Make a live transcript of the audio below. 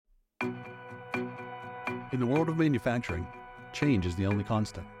In the world of manufacturing, change is the only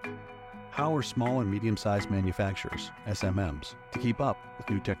constant. How are small and medium-sized manufacturers, SMMs, to keep up with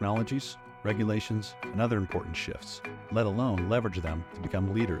new technologies, regulations, and other important shifts, let alone leverage them to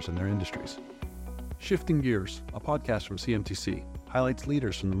become leaders in their industries? Shifting Gears, a podcast from CMTC, highlights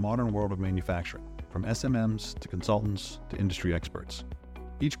leaders from the modern world of manufacturing, from SMMs to consultants to industry experts.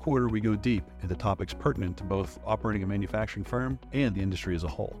 Each quarter, we go deep into topics pertinent to both operating a manufacturing firm and the industry as a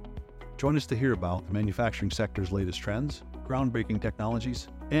whole. Join us to hear about the manufacturing sector's latest trends, groundbreaking technologies,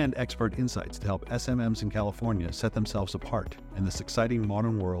 and expert insights to help SMMs in California set themselves apart in this exciting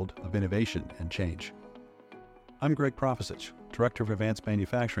modern world of innovation and change. I'm Greg Profisich, Director of Advanced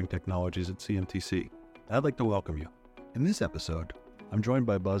Manufacturing Technologies at CMTC. I'd like to welcome you. In this episode, I'm joined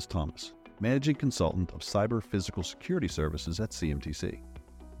by Buzz Thomas, Managing Consultant of Cyber Physical Security Services at CMTC.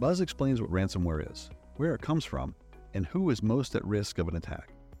 Buzz explains what ransomware is, where it comes from, and who is most at risk of an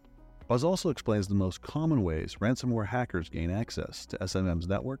attack. Buzz also explains the most common ways ransomware hackers gain access to SMMs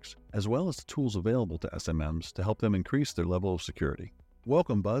networks, as well as the tools available to SMMs to help them increase their level of security.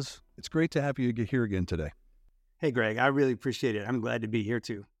 Welcome, Buzz. It's great to have you here again today. Hey, Greg, I really appreciate it. I'm glad to be here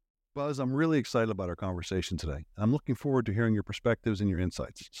too. Buzz, I'm really excited about our conversation today. I'm looking forward to hearing your perspectives and your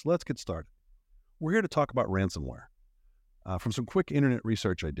insights. So let's get started. We're here to talk about ransomware. From some quick internet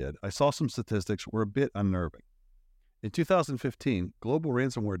research I did, I saw some statistics were a bit unnerving. In 2015, global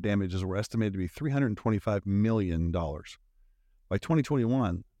ransomware damages were estimated to be $325 million. By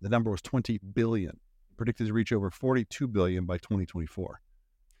 2021, the number was $20 billion, predicted to reach over $42 billion by 2024.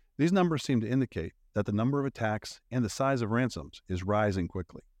 These numbers seem to indicate that the number of attacks and the size of ransoms is rising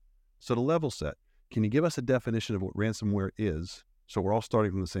quickly. So to level set, can you give us a definition of what ransomware is so we're all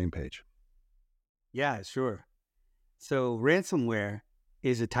starting from the same page? Yeah, sure. So ransomware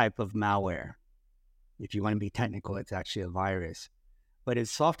is a type of malware. If you want to be technical, it's actually a virus. But it's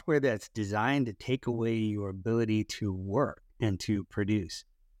software that's designed to take away your ability to work and to produce.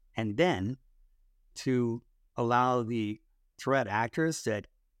 And then to allow the threat actors that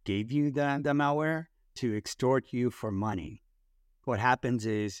gave you the malware to extort you for money. What happens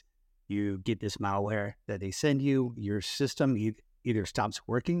is you get this malware that they send you, your system either stops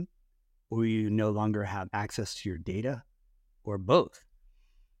working or you no longer have access to your data or both.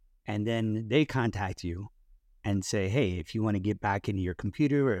 And then they contact you and say, hey, if you want to get back into your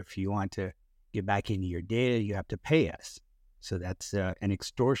computer or if you want to get back into your data, you have to pay us. So that's an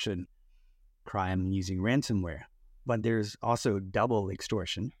extortion crime using ransomware. But there's also double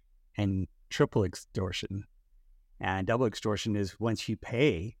extortion and triple extortion. And double extortion is once you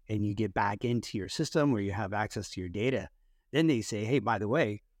pay and you get back into your system where you have access to your data, then they say, hey, by the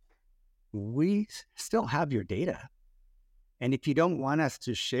way, we still have your data. And if you don't want us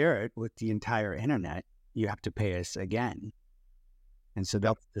to share it with the entire internet, you have to pay us again. And so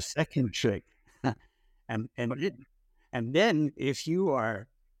that's the second trick. and then if your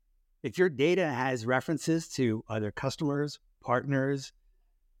data has references to other customers, partners,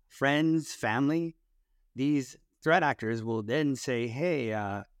 friends, family, these threat actors will then say, hey,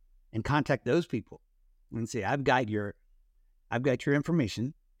 and contact those people and say, I've got your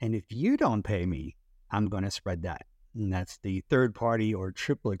information. And if you don't pay me, I'm going to spread that. And that's the third party or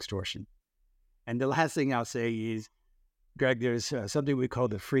triple extortion. And the last thing I'll say is, Greg, there's something we call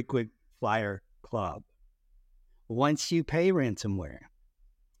the frequent flyer club. Once you pay ransomware,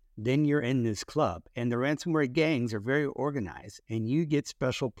 then you're in this club. And the ransomware gangs are very organized and you get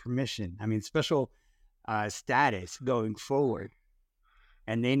special status going forward.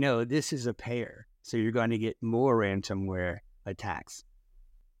 And they know this is a payer. So you're going to get more ransomware attacks.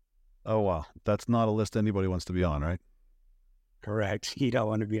 Oh, wow. That's not a list anybody wants to be on, right? Correct. You don't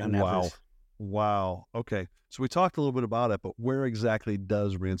want to be on that list. Wow. Okay. So we talked a little bit about it, but where exactly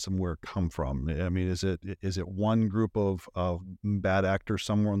does ransomware come from? I mean, is it one group of bad actors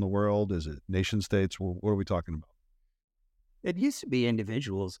somewhere in the world? Is it nation states? What are we talking about? It used to be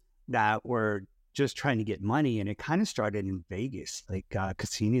individuals that were just trying to get money, and it kind of started in Vegas. Like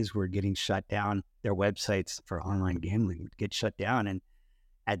casinos were getting shut down. Their websites for online gambling would get shut down. And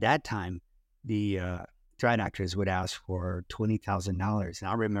at that time, the threat actors would ask for $20,000. And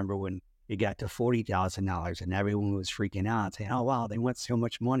I remember when it got to $40,000 and everyone was freaking out saying, oh, wow, they want so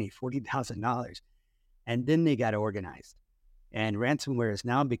much money, $40,000. And then they got organized. And ransomware has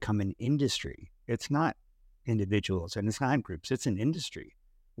now become an industry. It's not individuals and it's not groups. It's an industry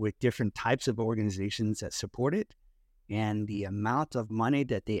with different types of organizations that support it. And the amount of money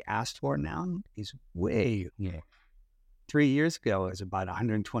that they asked for now is way more. 3 years ago, it was about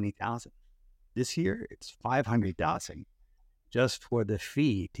 $120,000. This year, it's $500,000 just for the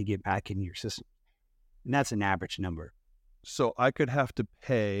fee to get back into your system. And that's an average number. So I could have to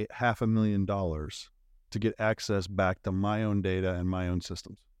pay $500,000 to get access back to my own data and my own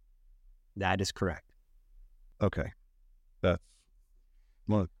systems. That is correct. Okay.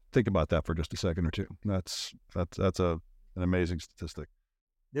 Well, think about that for just a second or two. That's an amazing statistic.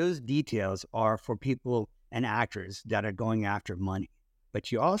 Those details are for people and actors that are going after money.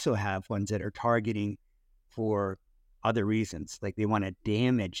 But you also have ones that are targeting for other reasons, like they want to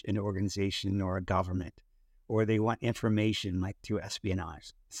damage an organization or a government, or they want information like through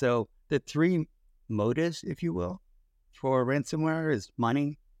espionage. So the three motives, if you will, for ransomware is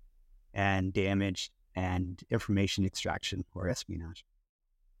money and damage and information extraction or espionage.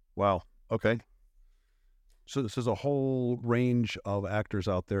 Wow. Okay. So this is a whole range of actors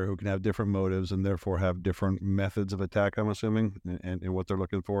out there who can have different motives and therefore have different methods of attack, I'm assuming, and what they're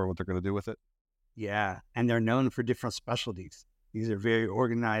looking for and what they're going to do with it. Yeah. And they're known for different specialties. These are very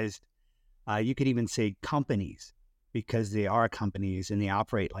organized. You could even say companies, because they are companies and they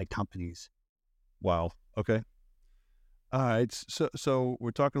operate like companies. Wow. Okay. All right. So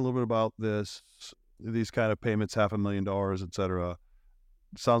we're talking a little bit about these kind of payments, $500,000, et cetera.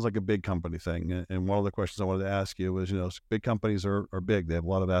 Sounds like a big company thing. And one of the questions I wanted to ask you was, big companies are big. They have a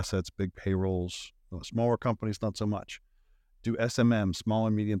lot of assets, big payrolls. Smaller companies, not so much. Do SMMs, small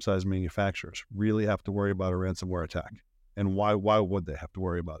and medium-sized manufacturers, really have to worry about a ransomware attack? And why would they have to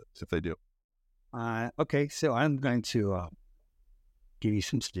worry about it if they do? Okay, so I'm going to give you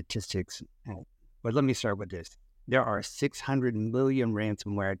some statistics. But let me start with this. There are 600 million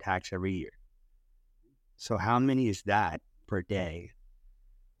ransomware attacks every year. So how many is that per day?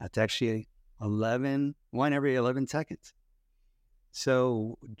 That's actually one every 11 seconds.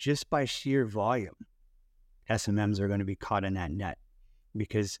 So just by sheer volume, SMMs are going to be caught in that net,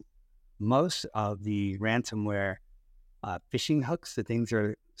 because most of the ransomware phishing hooks, the things that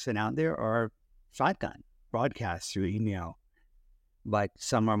are sent out there, are shotgun broadcasts through email, but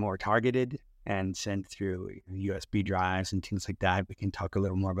some are more targeted and sent through USB drives and things like that. We can talk a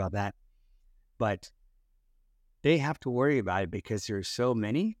little more about that. But they have to worry about it because there's so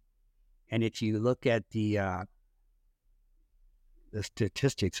many. And if you look at the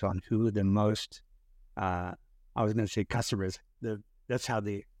statistics on who the most, I was going to say customers, that's how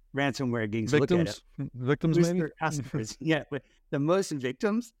the ransomware gangs look at it. Victims, maybe? Customers. Yeah, but the most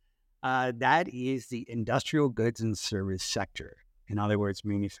victims, that is the industrial goods and service sector. In other words,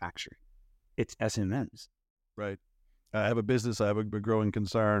 manufacturing. It's SMMs. Right. I have a business. I have a growing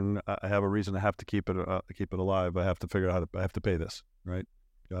concern. I have a reason. I have to keep it alive. I have to figure out I have to pay this. Right.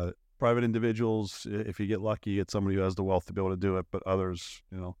 Got it. Private individuals, if you get lucky, you get somebody who has the wealth to be able to do it. But others,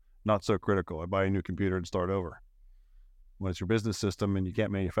 not so critical. I buy a new computer and start over. When it's your business system and you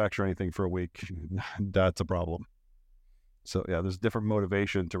can't manufacture anything for a week, that's a problem. So yeah, there's different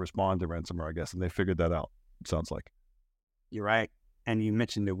motivation to respond to ransomware, I guess, and they figured that out. It sounds like. You're right. And you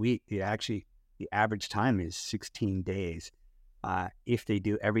mentioned the week. The average time is 16 days if they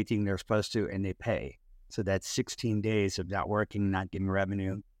do everything they're supposed to and they pay. So that's 16 days of not working, not getting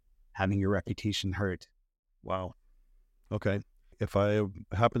revenue, having your reputation hurt. Wow. Okay. If I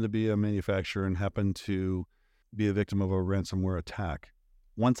happen to be a manufacturer and happen to be a victim of a ransomware attack,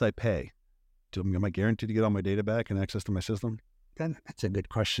 once I pay, am I guaranteed to get all my data back and access to my system? That's a good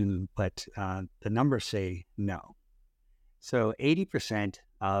question, but the numbers say no. So 80%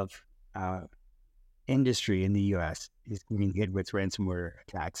 of industry in the U.S. is being hit with ransomware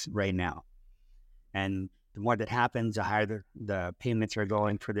attacks right now. And the more that happens, the higher the payments are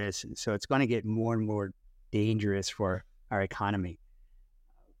going for this. And so it's going to get more and more dangerous for our economy.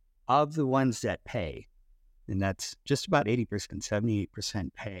 Of the ones that pay, and that's just about 80%,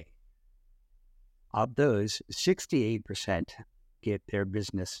 78% pay. Of those, 68% get their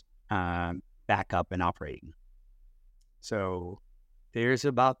business back up and operating. So there's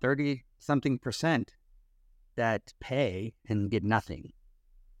about 30-something% that pay and get nothing.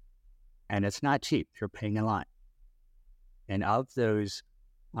 And it's not cheap. You're paying a lot. And of those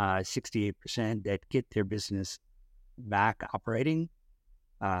 68% that get their business back operating,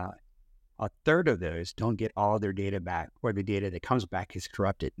 a third of those don't get all their data back, or the data that comes back is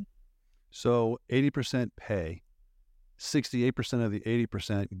corrupted. So 80% pay, 68% of the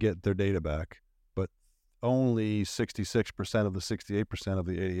 80% get their data back, but only 66% of the 68% of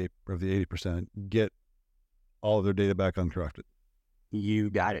the 80% get all of their data back uncorrupted. You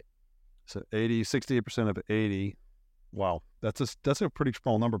got it. So 68% of 80. Wow, that's a pretty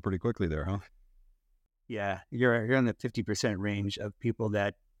small number pretty quickly there, huh? Yeah, you're in the 50% range of people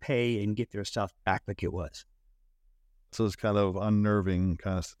that pay and get their stuff back like it was. So it's kind of unnerving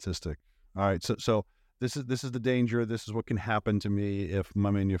kind of statistic. All right, so this is the danger. This is what can happen to me if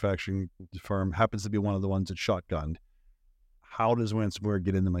my manufacturing firm happens to be one of the ones that's shotgunned. how does ransomware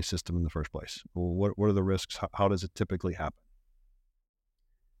get into my system in the first place? What are the risks? How does it typically happen?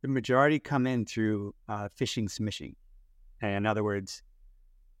 The majority come in through phishing smishing. In other words,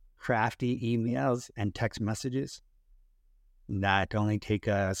 crafty emails and text messages that only take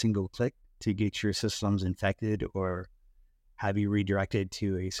a single click to get your systems infected or have you redirected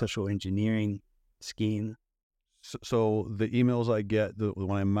to a social engineering scheme. So the emails I get,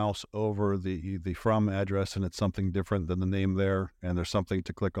 when I mouse over the from address and it's something different than the name there, and there's something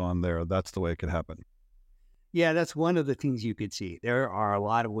to click on there, that's the way it could happen. Yeah, that's one of the things you could see. There are a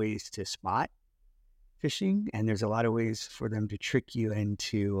lot of ways to spot phishing, and there's a lot of ways for them to trick you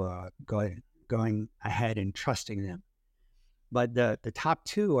into going ahead and trusting them. But the top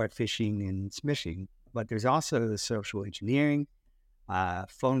two are phishing and smishing. But there's also the social engineering,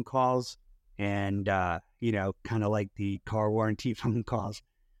 phone calls, and, kind of like the car warranty phone calls,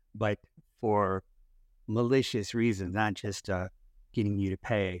 but for malicious reasons, not just getting you to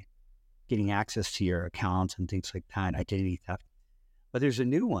pay, getting access to your accounts and things like that, identity theft. But there's a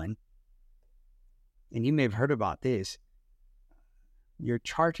new one, and you may have heard about this. Your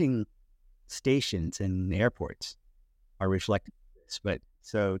charging stations in airports are reflecting this, but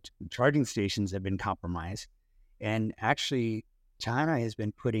so charging stations have been compromised, and actually China has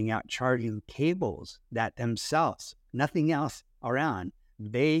been putting out charging cables that themselves, nothing else around,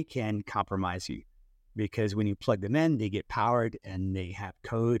 they can compromise you because when you plug them in, they get powered and they have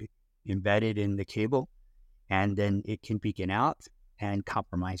code embedded in the cable, and then it can beacon out and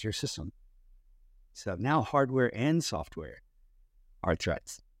compromise your system. So now hardware and software are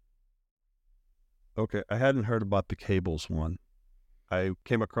threats. Okay, I hadn't heard about the cables one. I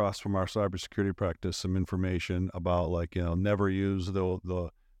came across from our cybersecurity practice some information about never use the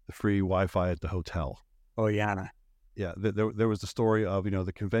free Wi-Fi at the hotel. Oh yeah. Yeah, there was the story of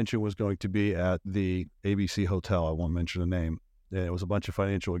the convention was going to be at the ABC hotel. I won't mention the name. And it was a bunch of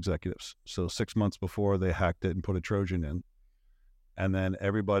financial executives. So 6 months before, they hacked it and put a Trojan in, and then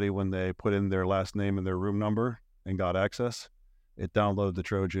everybody, when they put in their last name and their room number and got access, it downloaded the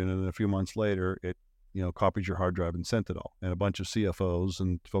Trojan, and then a few months later, it copied your hard drive and sent it all. And a bunch of CFOs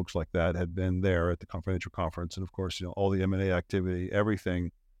and folks like that had been there at the confidential conference. And of course, all the M&A activity,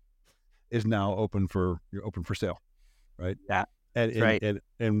 everything is now open for sale, right? Yeah,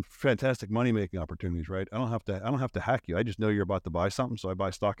 and fantastic money making opportunities, right? I don't have to hack you. I just know you're about to buy something, so I buy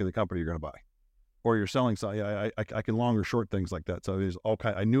stock in the company you're going to buy, or you're selling something. I can long or short things like that. So there's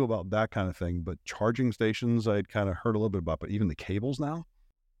I knew about that kind of thing, but charging stations I'd kind of heard a little bit about. But even the cables now,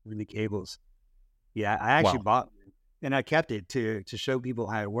 the cables. Yeah, I actually bought, and I kept it to show people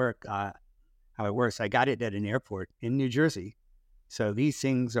how it works. I got it at an airport in New Jersey, so these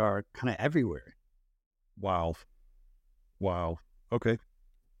things are kind of everywhere. Wow. Okay,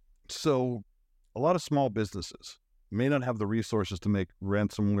 so a lot of small businesses may not have the resources to make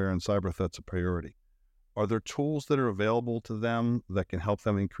ransomware and cyber threats a priority. Are there tools that are available to them that can help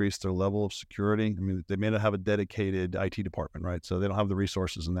them increase their level of security? I mean, they may not have a dedicated IT department, right? So they don't have the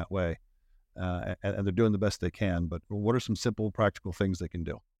resources in that way. And they're doing the best they can, but what are some simple, practical things they can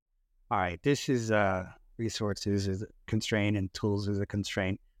do? All right, this is resources is a constraint and tools is a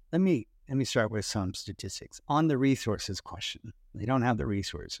constraint. Let me start with some statistics on the resources question. They don't have the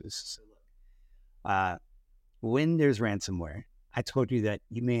resources. So when there's ransomware, I told you that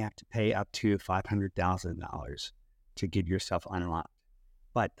you may have to pay up to $500,000 to get yourself unlocked.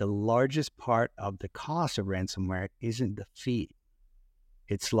 But the largest part of the cost of ransomware isn't the fee.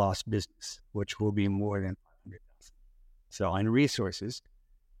 It's lost business, which will be more than $500,000. So on resources,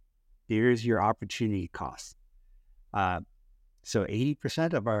 there's your opportunity cost. So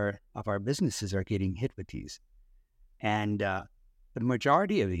 80% of our businesses are getting hit with these, and the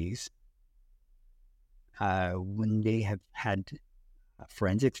majority of these, when they have had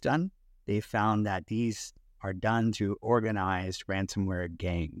forensics done, they found that these are done through organized ransomware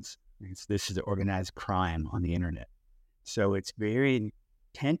gangs. This is organized crime on the internet. So it's very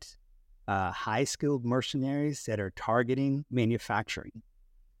intent, high-skilled mercenaries that are targeting manufacturing.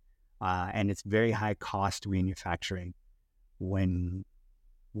 And it's very high-cost manufacturing when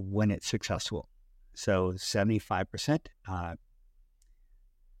it's successful. So 75%,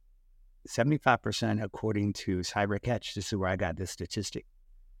 75% according to CyberCatch, this is where I got this statistic,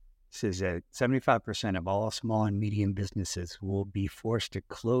 says that 75% of all small and medium businesses will be forced to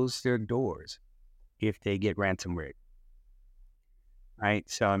close their doors if they get ransomware. Right?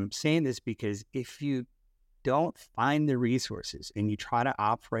 So I'm saying this because if you don't find the resources and you try to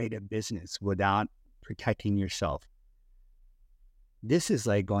operate a business without protecting yourself, this is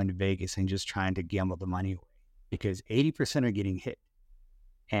like going to Vegas and just trying to gamble the money away, because 80% are getting hit.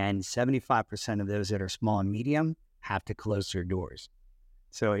 And 75% of those that are small and medium have to close their doors.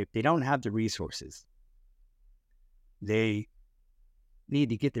 So if they don't have the resources, they need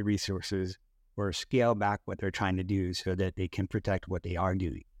to get the resources or scale back what they're trying to do so that they can protect what they are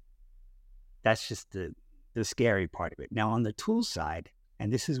doing. That's just the scary part of it. Now, on the tool side,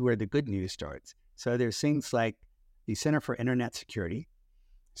 and this is where the good news starts. So there's things like the Center for Internet Security,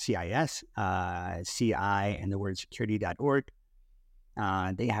 CIS, CI, and the word security.org.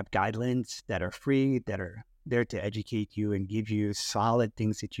 They have guidelines that are free, that are there to educate you and give you solid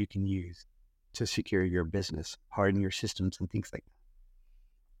things that you can use to secure your business, harden your systems, and things like that.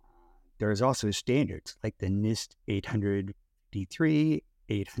 There's also standards like the NIST 853,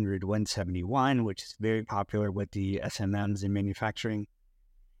 800-171, which is very popular with the SMMs in manufacturing.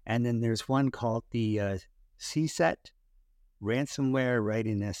 And then there's one called the CSET, Ransomware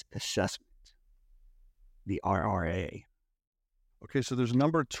Readiness Assessment, the RRA. Okay, so there's a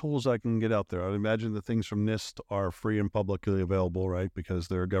number of tools I can get out there. I'd imagine the things from NIST are free and publicly available, right? Because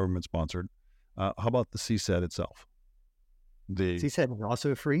they're government sponsored. How about the CSET itself? The CSET is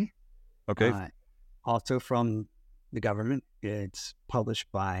also free. Okay. Also from the government. It's published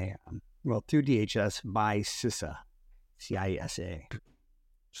by, through DHS by CISA, CISA.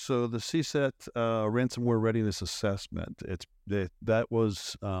 So the CSET Ransomware Readiness Assessment,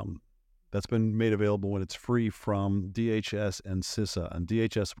 that's been made available when it's free from DHS and CISA. And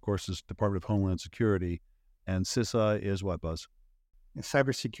DHS, of course, is Department of Homeland Security, and CISA is what, Buzz?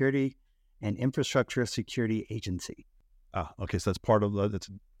 Cybersecurity and Infrastructure Security Agency. Okay, so that's part of it's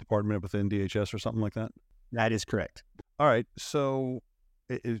a department within DHS or something like that? That is correct. All right, so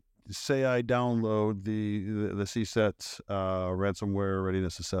say I download the CSET Ransomware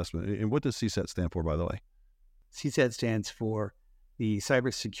Readiness Assessment. And what does CSET stand for, by the way? CSET stands for the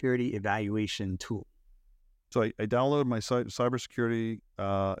Cybersecurity Evaluation Tool. So I download my Cybersecurity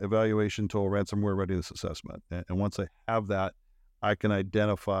Evaluation Tool, Ransomware Readiness Assessment. And once I have that, I can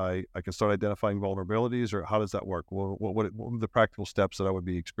start identifying vulnerabilities, or how does that work? What are the practical steps that I would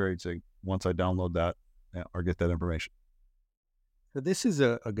be experiencing once I download that or get that information? So this is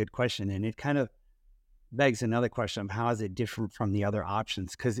a good question, and it kind of begs another question of how is it different from the other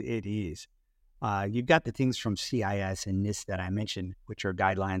options? Because it is. You've got the things from CIS and NIST that I mentioned, which are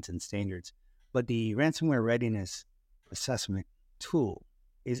guidelines and standards. But the Ransomware Readiness Assessment tool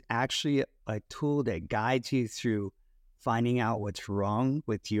is actually a tool that guides you through finding out what's wrong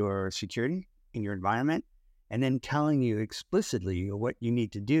with your security in your environment, and then telling you explicitly what you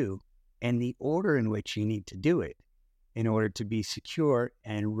need to do and the order in which you need to do it in order to be secure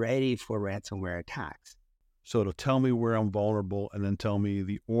and ready for ransomware attacks. So it'll tell me where I'm vulnerable and then tell me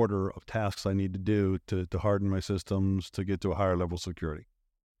the order of tasks I need to do to harden my systems to get to a higher level of security.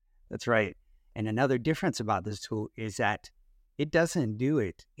 That's right. And another difference about this tool is that it doesn't do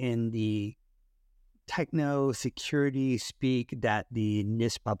it in the techno security speak that the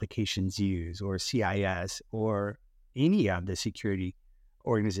NIST publications use, or CIS, or any of the security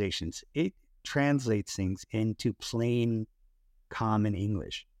organizations. It translates things into plain, common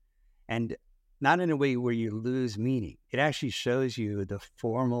English, and not in a way where you lose meaning. It actually shows you the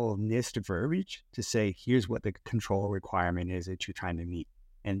formal NIST verbiage to say, here's what the control requirement is that you're trying to meet.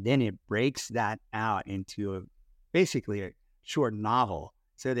 And then it breaks that out into basically a short novel,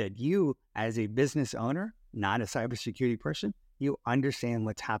 so that you, as a business owner, not a cybersecurity person, you understand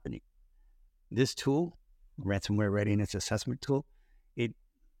what's happening. This tool, Ransomware Readiness Assessment Tool, it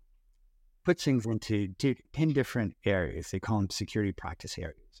puts things into 10 different areas. They call them security practice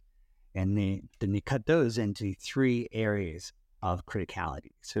areas. And then they cut those into 3 areas of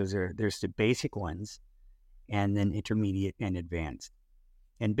criticality. So there's the basic ones, and then intermediate and advanced.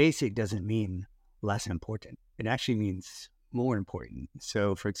 And basic doesn't mean less important. It actually means more important.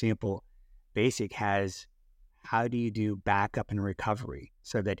 So, for example, basic has, how do you do backup and recovery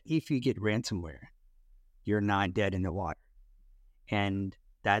so that if you get ransomware, you're not dead in the water? And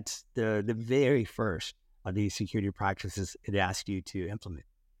that's the very first of these security practices it asks you to implement.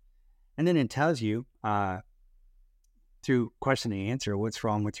 And then it tells you through question and answer what's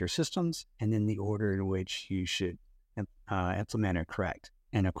wrong with your systems, and then the order in which you should implement or correct.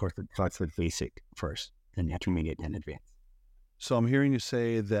 And of course, it starts with basic first, then intermediate, and advanced. So I'm hearing you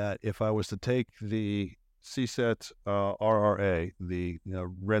say that if I was to take the CSET RRA, the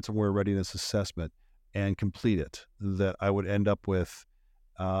Ransomware Readiness Assessment, and complete it, that I would end up with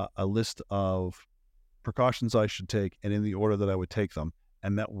a list of precautions I should take, and in the order that I would take them.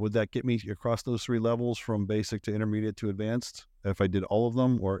 And would that get me across those 3 levels from basic to intermediate to advanced if I did all of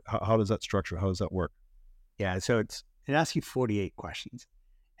them? Or how does that structure? How does that work? Yeah, so it asks you 48 questions.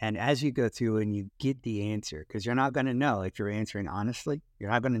 And as you go through and you get the answer, because you're not going to know if you're answering honestly,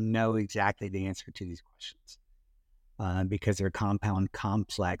 you're not going to know exactly the answer to these questions. because they're compound,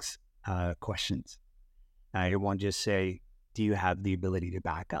 complex questions. It won't just say, do you have the ability to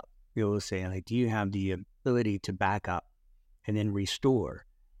back up? It will say, like, do you have the ability to back up and then restore?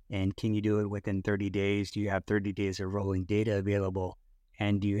 And can you do it within 30 days? Do you have 30 days of rolling data available?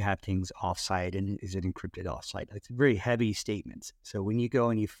 And do you have things offsite? And is it encrypted offsite? It's very heavy statements. So when you go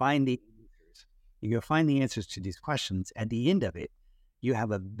and you find the answers to these questions, at the end of it, you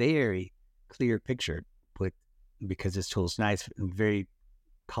have a very clear picture because this tool is nice, very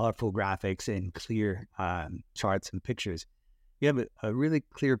colorful graphics and clear charts and pictures. You have a really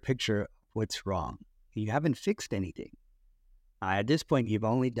clear picture of what's wrong. You haven't fixed anything. At this point, you've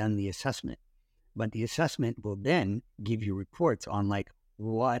only done the assessment, but the assessment will then give you reports on, like,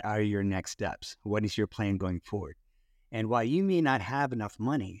 what are your next steps? What is your plan going forward? And while you may not have enough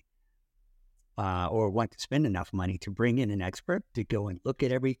money or want to spend enough money to bring in an expert to go and look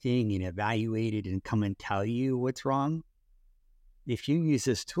at everything and evaluate it and come and tell you what's wrong, if you use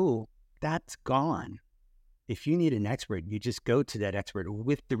this tool, that's gone. If you need an expert, you just go to that expert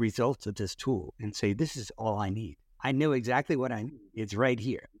with the results of this tool and say, this is all I need. I know exactly what I need. It's right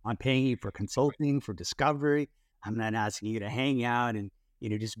here. I'm paying you for consulting, for discovery. I'm not asking you to hang out and,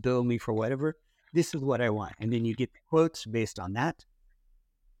 just bill me for whatever. This is what I want. And then you get the quotes based on that.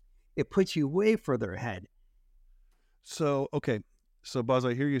 It puts you way further ahead. So, okay. So, Buzz,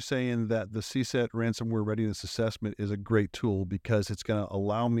 I hear you saying that the CSET ransomware readiness assessment is a great tool because it's going to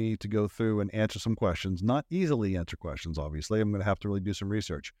allow me to go through and answer some questions, not easily answer questions, obviously. I'm going to have to really do some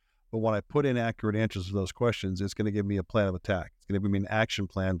research. But when I put in accurate answers to those questions, it's going to give me a plan of attack. It's going to give me an action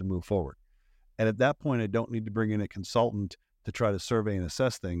plan to move forward. And at that point, I don't need to bring in a consultant to try to survey and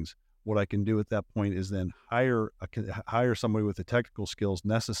assess things. What I can do at that point is then hire somebody with the technical skills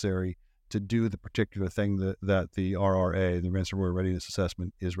necessary to do the particular thing that the RRA, the Ransomware Readiness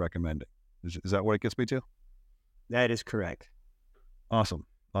Assessment, is recommending. Is that what it gets me to? That is correct. Awesome.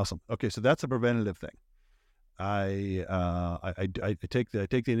 Okay, so that's a preventative thing. I take the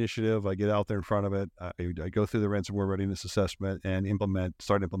initiative. I get out there in front of it. I go through the Ransomware Readiness Assessment and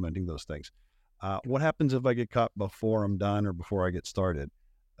start implementing those things. What happens if I get caught before I'm done or before I get started?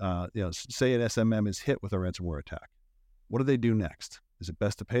 Say an SMM is hit with a ransomware attack. What do they do next? Is it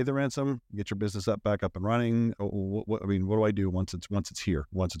best to pay the ransom, get your business back up and running? What do I do once it's here,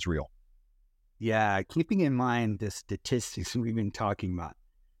 once it's real? Yeah, keeping in mind the statistics we've been talking about.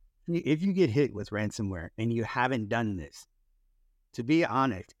 If you get hit with ransomware and you haven't done this, to be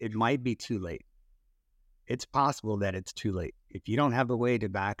honest, it might be too late. It's possible that it's too late. If you don't have a way to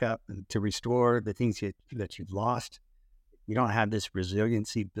back up and to restore the things that you've lost, you don't have this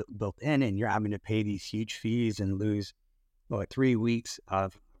resiliency built in, and you're having to pay these huge fees and lose 3 weeks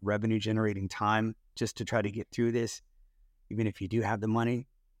of revenue generating time just to try to get through this. Even if you do have the money,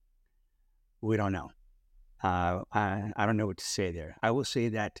 we don't know. I don't know what to say there. I will say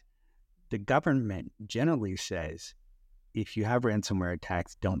that the government generally says, if you have ransomware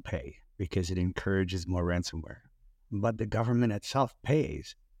attacks, don't pay because it encourages more ransomware. But the government itself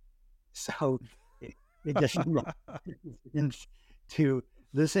pays. So it doesn't make sense to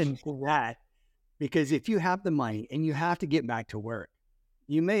listen to that, because if you have the money and you have to get back to work,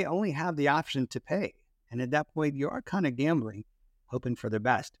 you may only have the option to pay. And at that point, you are kind of gambling, hoping for the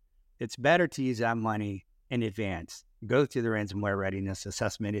best. It's better to use that money in advance. Go through the ransomware readiness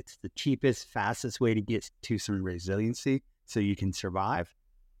assessment. It's the cheapest, fastest way to get to some resiliency so you can survive.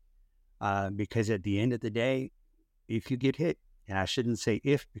 Because at the end of the day, if you get hit, and I shouldn't say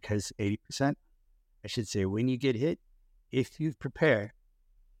if because 80%, I should say when you get hit, if you prepare,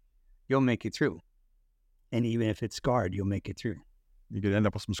 you'll make it through. And even if it's scarred, you'll make it through. You could end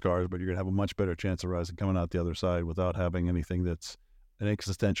up with some scars, but you're going to have a much better chance of rising coming out the other side without having anything that's an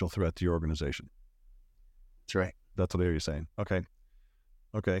existential threat to your organization. That's right. That's what I hear you saying.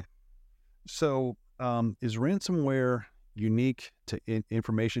 Okay. So is ransomware unique to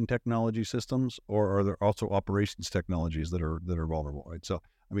information technology systems, or are there also operations technologies that are vulnerable, right? So,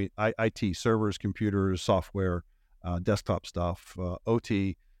 I mean, IT, servers, computers, software, desktop stuff,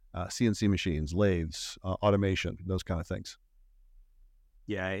 OT, CNC machines, lathes, automation, those kind of things.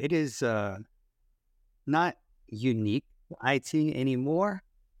 Yeah, it is not unique to IT anymore,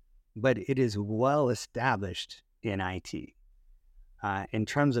 but it is well established in IT. In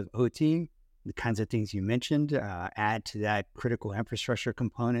terms of OT, the kinds of things you mentioned, add to that critical infrastructure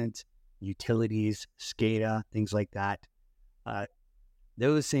component, utilities, SCADA, things like that.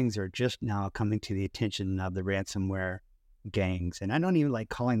 Those things are just now coming to the attention of the ransomware gangs. And I don't even like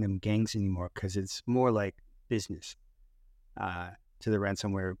calling them gangs anymore because it's more like business to the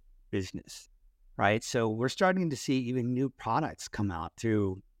ransomware business, right? So we're starting to see even new products come out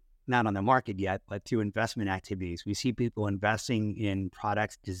through not on the market yet, but through investment activities. We see people investing in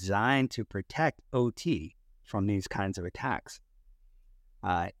products designed to protect OT from these kinds of attacks.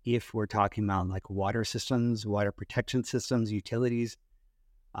 If we're talking about like water systems, water protection systems, utilities,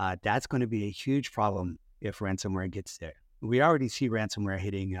 that's going to be a huge problem if ransomware gets there. We already see ransomware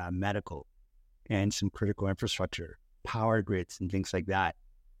hitting medical and some critical infrastructure, power grids, and things like that.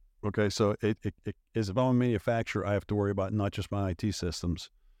 Okay, so it is, if I'm a manufacturer, I have to worry about not just my IT systems,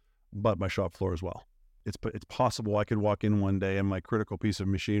 but my shop floor as well. It's possible I could walk in one day and my critical piece of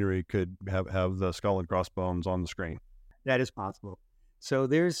machinery could have the skull and crossbones on the screen. That is possible. So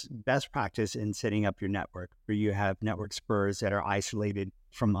there's best practice in setting up your network where you have network spurs that are isolated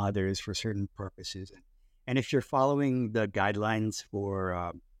from others for certain purposes. And if you're following the guidelines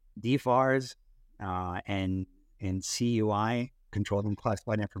for DFARS and CUI, controlled and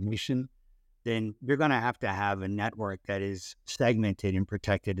classified information, then you're going to have a network that is segmented and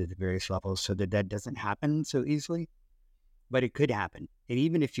protected at the various levels so that that doesn't happen so easily. But it could happen. And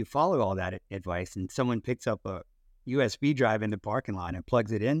even if you follow all that advice and someone picks up a USB drive in the parking lot and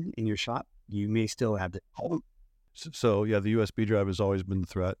plugs it in your shop, you may still have the problem. So yeah, the USB drive has always been the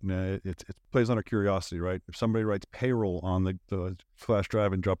threat. And it plays on our curiosity, right? If somebody writes payroll on the flash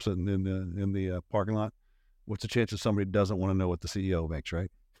drive and drops it in the parking lot, what's the chance that somebody doesn't want to know what the CEO makes,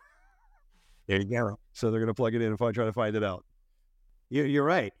 right? There you go. So they're going to plug it in and try to find it out. You're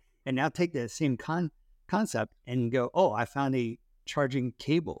right. And now take the same concept and go, oh, I found a charging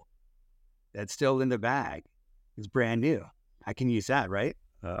cable that's still in the bag. It's brand new. I can use that, right?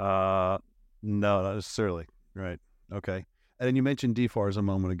 No, not necessarily. Right. Okay. And then you mentioned DFARS a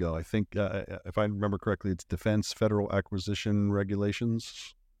moment ago. I think, if I remember correctly, it's Defense Federal Acquisition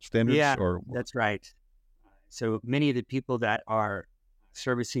Regulations standards? Yeah, that's right. So many of the people that are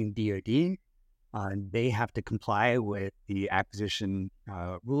servicing DoD, they have to comply with the acquisition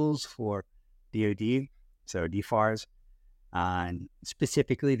rules for DoD, so DFARS.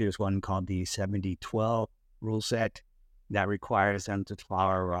 Specifically, there's one called the 7012 rule set that requires them to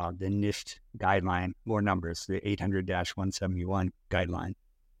follow the NIST guideline, more numbers, the 800-171 guideline.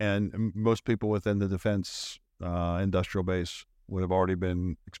 And most people within the defense industrial base would have already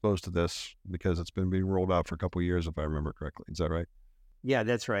been exposed to this because it's been being rolled out for a couple of years, if I remember correctly. Is that right? Yeah,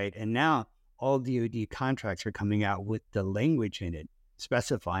 that's right. And now all DoD contracts are coming out with the language in it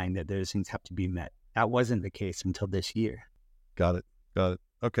specifying that those things have to be met. That wasn't the case until this year. Got it.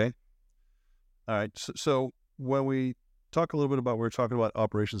 Okay. All right. So when we talk a little bit about, we were talking about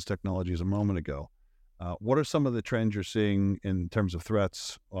operations technologies a moment ago. What are some of the trends you're seeing in terms of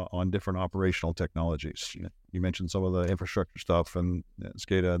threats on different operational technologies? You mentioned some of the infrastructure stuff and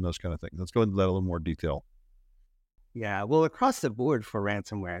SCADA and those kind of things. Let's go into that a little more detail. Yeah, well, across the board for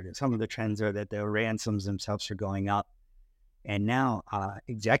ransomware, some of the trends are that the ransoms themselves are going up. And now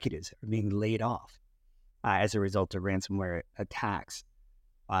executives are being laid off as a result of ransomware attacks.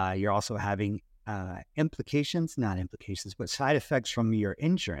 You're also having not implications, but side effects from your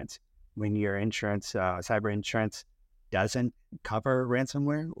insurance. When your insurance, cyber insurance, doesn't cover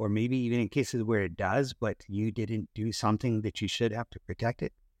ransomware, or maybe even in cases where it does, but you didn't do something that you should have to protect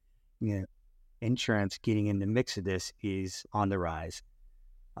it. Insurance getting in the mix of this is on the rise.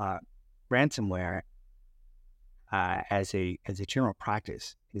 Ransomware, as a general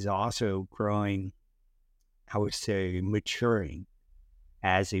practice, is also growing, I would say, maturing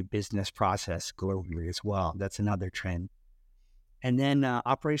as a business process globally as well. That's another trend. And then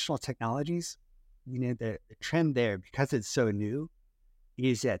operational technologies, the trend there, because it's so new,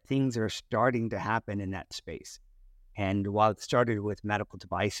 is that things are starting to happen in that space. And while it started with medical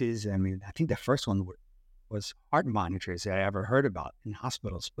devices, I think the first one was heart monitors that I ever heard about in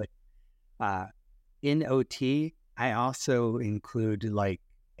hospitals. But in OT, I also include like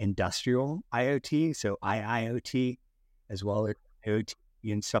industrial IoT, so IIoT, as well as IoT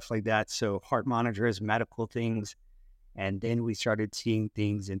and stuff like that. So heart monitors, medical things. And then we started seeing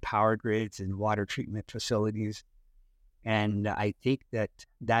things in power grids and water treatment facilities. And I think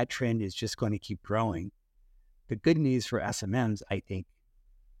that trend is just going to keep growing. The good news for SMMs, I think,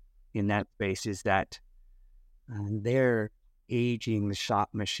 in that space is that they're aging shop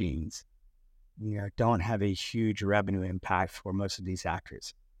machines. Don't have a huge revenue impact for most of these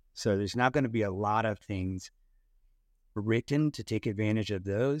actors. So there's not going to be a lot of things written to take advantage of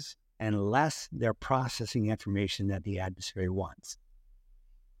those unless they're processing information that the adversary wants.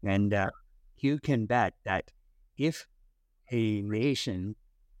 And you can bet that if a nation,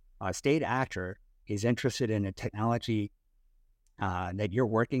 a state actor, is interested in a technology that you're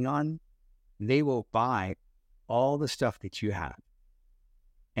working on, they will buy all the stuff that you have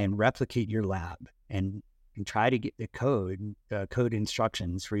and replicate your lab and and try to get the code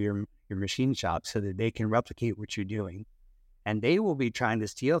instructions for your machine shop so that they can replicate what you're doing. And they will be trying to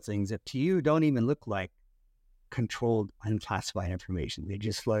steal things that to you don't even look like controlled, unclassified information. They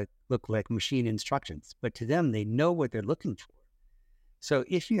just look like machine instructions. But to them, they know what they're looking for. So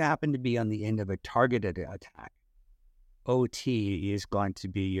if you happen to be on the end of a targeted attack, OT is going to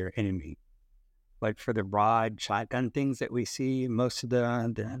be your enemy. But for the broad shotgun things that we see most of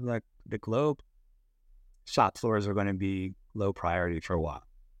the globe, shop floors are going to be low priority for a while.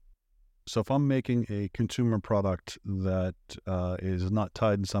 So if I'm making a consumer product that is not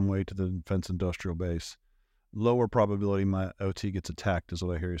tied in some way to the defense industrial base, lower probability my OT gets attacked is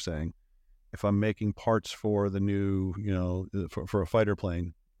what I hear you saying. If I'm making parts for the new, for a fighter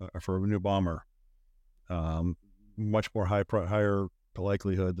plane or for a new bomber, much more higher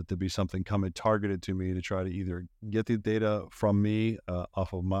likelihood that there'd be something coming targeted to me to try to either get the data from me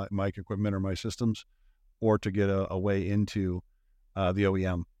off of my equipment or my systems, or to get a way into the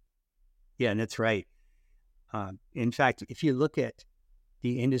OEM. Yeah, and that's right. In fact, if you look at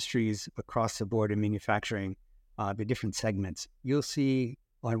the industries across the board in manufacturing, the different segments, you'll see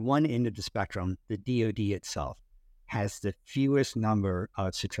on one end of the spectrum, the DoD itself has the fewest number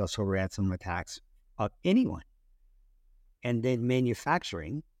of successful ransom attacks of anyone. And then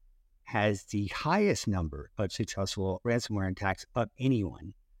manufacturing has the highest number of successful ransomware attacks of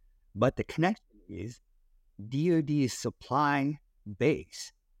anyone. But the connection is DoD's supply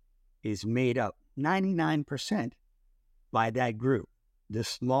base is made up 99% by that group, the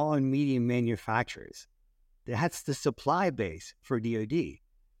small and medium manufacturers. That's the supply base for DoD.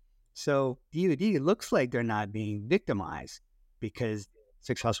 So DoD looks like they're not being victimized because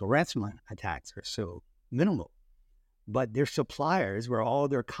successful ransomware attacks are so minimal. But their suppliers, where all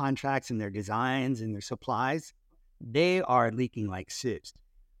their contracts and their designs and their supplies, they are leaking like sieves.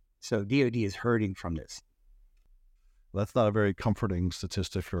 So DoD is hurting from this. That's not a very comforting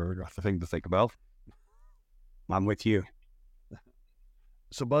statistic or thing to think about. I'm with you.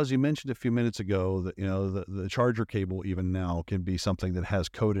 So Buzz, you mentioned a few minutes ago that the charger cable even now can be something that has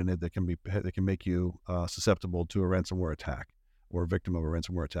code in it that can make you susceptible to a ransomware attack or a victim of a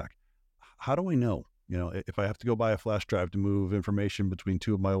ransomware attack. How do I know? If I have to go buy a flash drive to move information between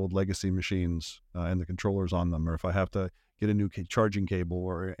two of my old legacy machines and the controllers on them, or if I have to get a new charging cable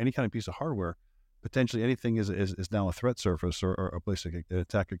or any kind of piece of hardware, potentially anything is now a threat surface or a place that an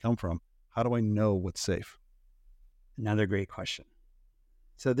attack could come from. How do I know what's safe? Another great question.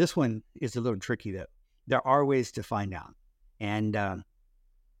 So this one is a little tricky, though. There are ways to find out. And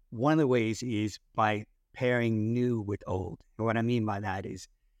one of the ways is by pairing new with old. And what I mean by that is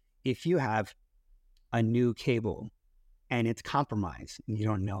if you have a new cable and it's compromised and you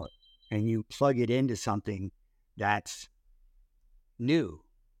don't know it, and you plug it into something that's new,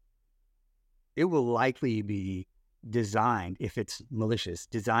 it will likely be designed, if it's malicious,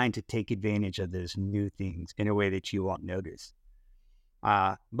 designed to take advantage of those new things in a way that you won't notice.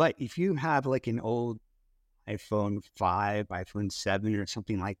 But if you have like an old iPhone 5, iPhone 7 or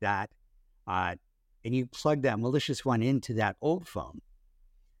something like that, and you plug that malicious one into that old phone,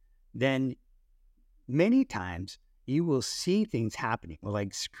 then many times you will see things happening,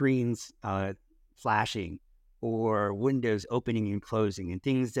 like screens flashing or windows opening and closing and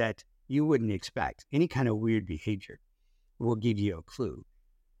things that you wouldn't expect. Any kind of weird behavior will give you a clue.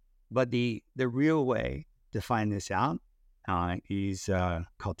 But the real way to find this out is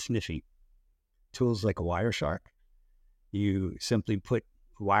called sniffing. Tools like a Wireshark. You simply put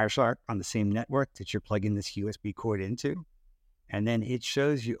Wireshark on the same network that you're plugging this USB cord into, and then it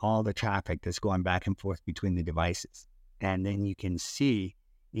shows you all the traffic that's going back and forth between the devices. And then you can see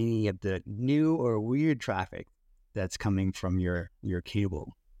any of the new or weird traffic that's coming from your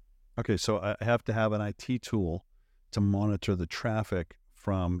cable. Okay, so I have to have an IT tool to monitor the traffic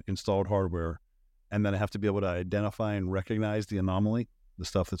from installed hardware, and then I have to be able to identify and recognize the anomaly, the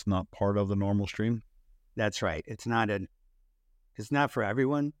stuff that's not part of the normal stream. That's right. It's not for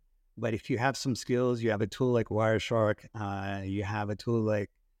everyone, but if you have some skills, you have a tool like Wireshark, you have a tool like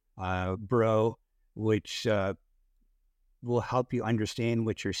Bro, which will help you understand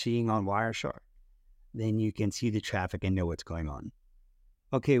what you're seeing on Wireshark, then you can see the traffic and know what's going on.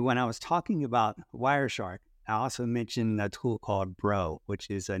 Okay, when I was talking about Wireshark, I also mentioned a tool called Bro, which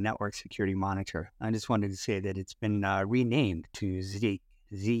is a network security monitor. I just wanted to say that it's been renamed to Zeek,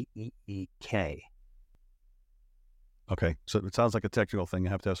 Z-E-E-K. Okay, so it sounds like a technical thing. You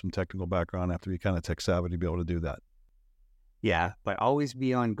have to have some technical background, have to be kind of tech savvy to be able to do that. Yeah, but always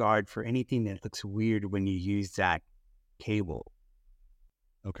be on guard for anything that looks weird when you use that cable.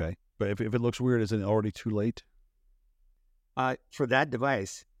 Okay, but if it looks weird, is it already too late? For that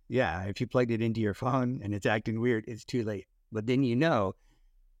device, Yeah, if you plugged it into your phone and it's acting weird, it's too late. But then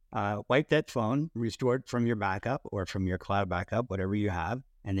wipe that phone, restore it from your backup or from your cloud backup, whatever you have,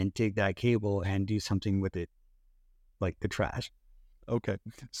 and then take that cable and do something with it, like the trash. Okay.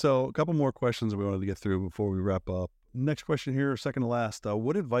 So a couple more questions we wanted to get through before we wrap up. Next question here, second to last.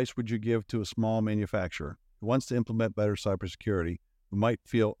 What advice would you give to a small manufacturer who wants to implement better cybersecurity, who might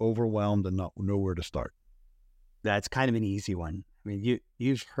feel overwhelmed and not know where to start? That's kind of an easy one. I mean,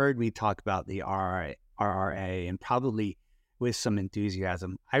 you've heard me talk about the RRA, and probably with some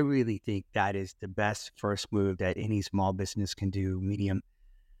enthusiasm. I really think that is the best first move that any small business can do, medium.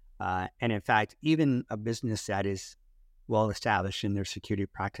 And in fact, even a business that is well established in their security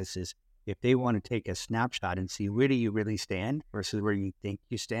practices, if they want to take a snapshot and see where do you really stand versus where you think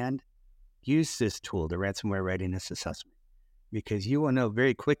you stand, use this tool, the Ransomware Readiness Assessment, because you will know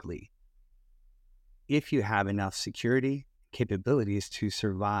very quickly if you have enough security capabilities to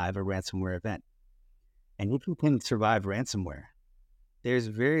survive a ransomware event. And if you can survive ransomware, there's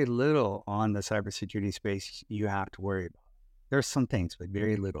very little on the cybersecurity space you have to worry about. There's some things, but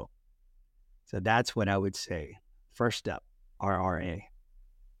very little. So that's what I would say. First up, RRA.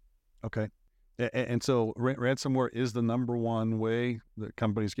 Okay. And so ransomware is the number one way that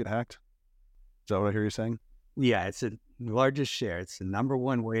companies get hacked? Is that what I hear you saying? Yeah, it's the largest share. It's the number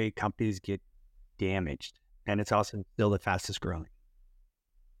one way companies get damaged. And it's also still the fastest growing.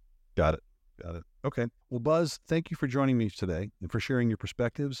 Got it. Okay. Well, Buzz, thank you for joining me today and for sharing your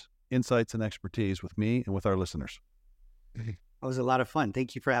perspectives, insights, and expertise with me and with our listeners. It was a lot of fun.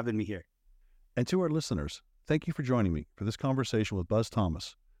 Thank you for having me here. And to our listeners, thank you for joining me for this conversation with Buzz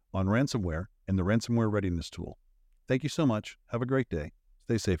Thomas on ransomware and the Ransomware Readiness Tool. Thank you so much. Have a great day.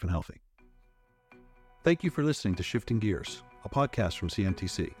 Stay safe and healthy. Thank you for listening to Shifting Gears, a podcast from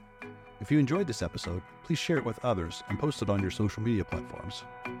CMTC. If you enjoyed this episode, please share it with others and post it on your social media platforms.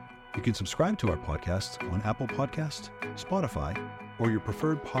 You can subscribe to our podcast on Apple Podcasts, Spotify, or your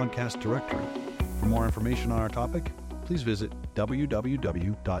preferred podcast directory. For more information on our topic, please visit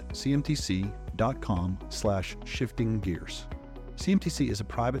www.cmtc.com/shiftinggears. CMTC is a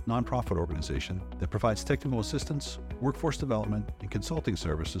private nonprofit organization that provides technical assistance, workforce development, and consulting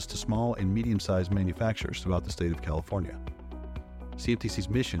services to small and medium-sized manufacturers throughout the state of California. CMTC's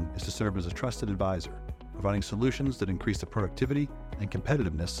mission is to serve as a trusted advisor, providing solutions that increase the productivity and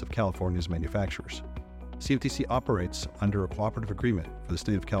competitiveness of California's manufacturers. CMTC operates under a cooperative agreement for the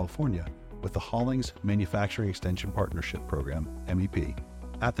state of California with the Hollings Manufacturing Extension Partnership Program, MEP,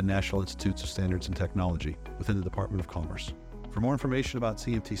 at the National Institutes of Standards and Technology within the Department of Commerce. For more information about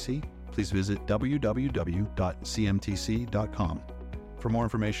CMTC, please visit www.cmtc.com. For more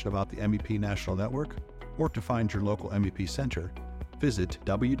information about the MEP National Network, or to find your local MEP center, visit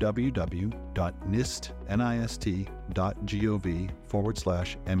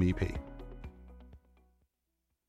www.nist.gov/MEP.